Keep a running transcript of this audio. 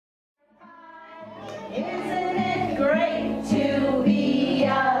Isn't it great to be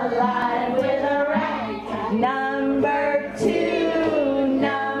alive with a rat? Number two,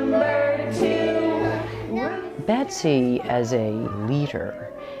 number two. Betsy, as a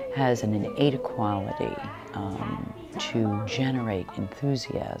leader, has an innate quality to generate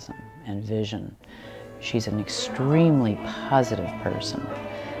enthusiasm and vision. She's an extremely positive person.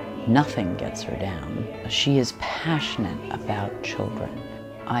 Nothing gets her down. She is passionate about children.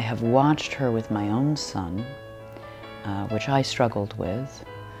 I have watched her with my own son, which I struggled with.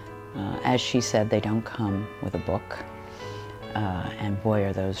 As she said, they don't come with a book, and boy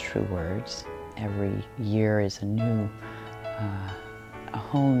are those true words. Every year is a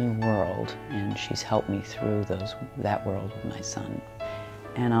whole new world, and she's helped me through that world with my son.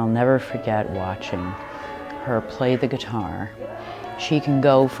 And I'll never forget watching her play the guitar. She can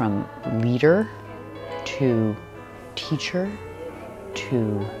go from leader to teacher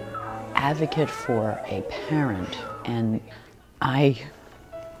to advocate for a parent, and I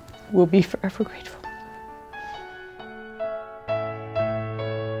will be forever grateful.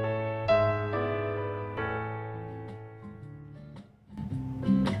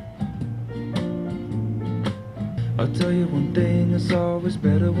 I'll tell you one thing, it's always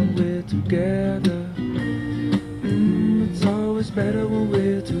better when we're together. It's always better when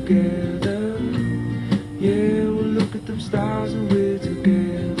we're together. Yeah, we'll look at them stars when we're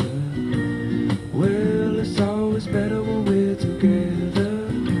together. Well, it's always better when we're together.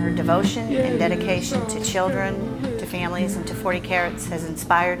 Her devotion and dedication to children, to families, and to 40 Carats has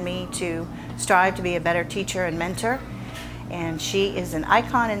inspired me to strive to be a better teacher and mentor. And she is an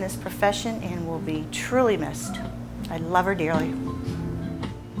icon in this profession and will be truly missed. I love her dearly.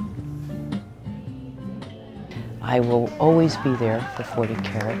 I will always be there for 40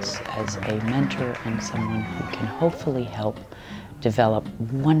 Carats as a mentor and someone who can hopefully help develop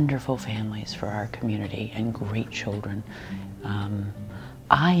wonderful families for our community and great children.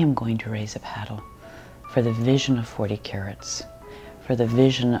 I am going to raise a paddle for the vision of 40 Carats, for the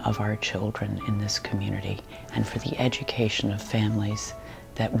vision of our children in this community, and for the education of families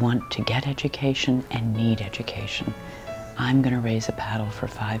that want to get education and need education. I'm going to raise a paddle for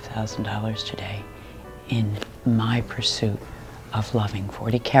 $5,000 today in my pursuit of loving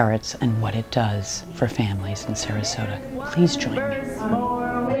 40 Carats and what it does for families in Sarasota. Please join me.